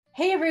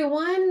Hey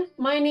everyone,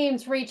 my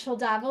name's Rachel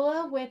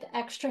Davila with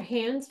Extra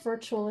Hands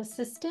Virtual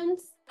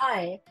Assistants.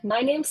 Hi,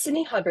 my name's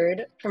Sydney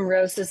Hubbard from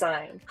Rose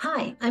Design.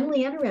 Hi, I'm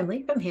Leanna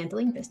Remley from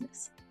Handling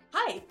Business.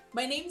 Hi,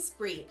 my name's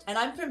Bree, and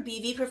I'm from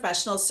BV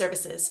Professional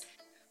Services.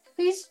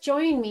 Please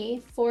join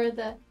me for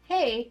the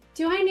Hey,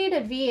 Do I Need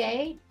a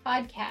VA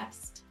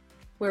podcast,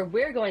 where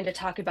we're going to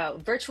talk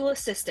about virtual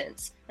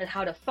assistants and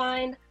how to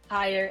find,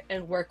 hire,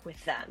 and work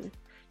with them.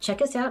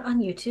 Check us out on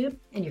YouTube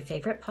and your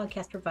favorite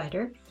podcast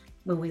provider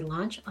when we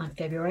launch on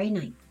February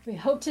 9th. We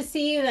hope to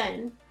see you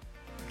then.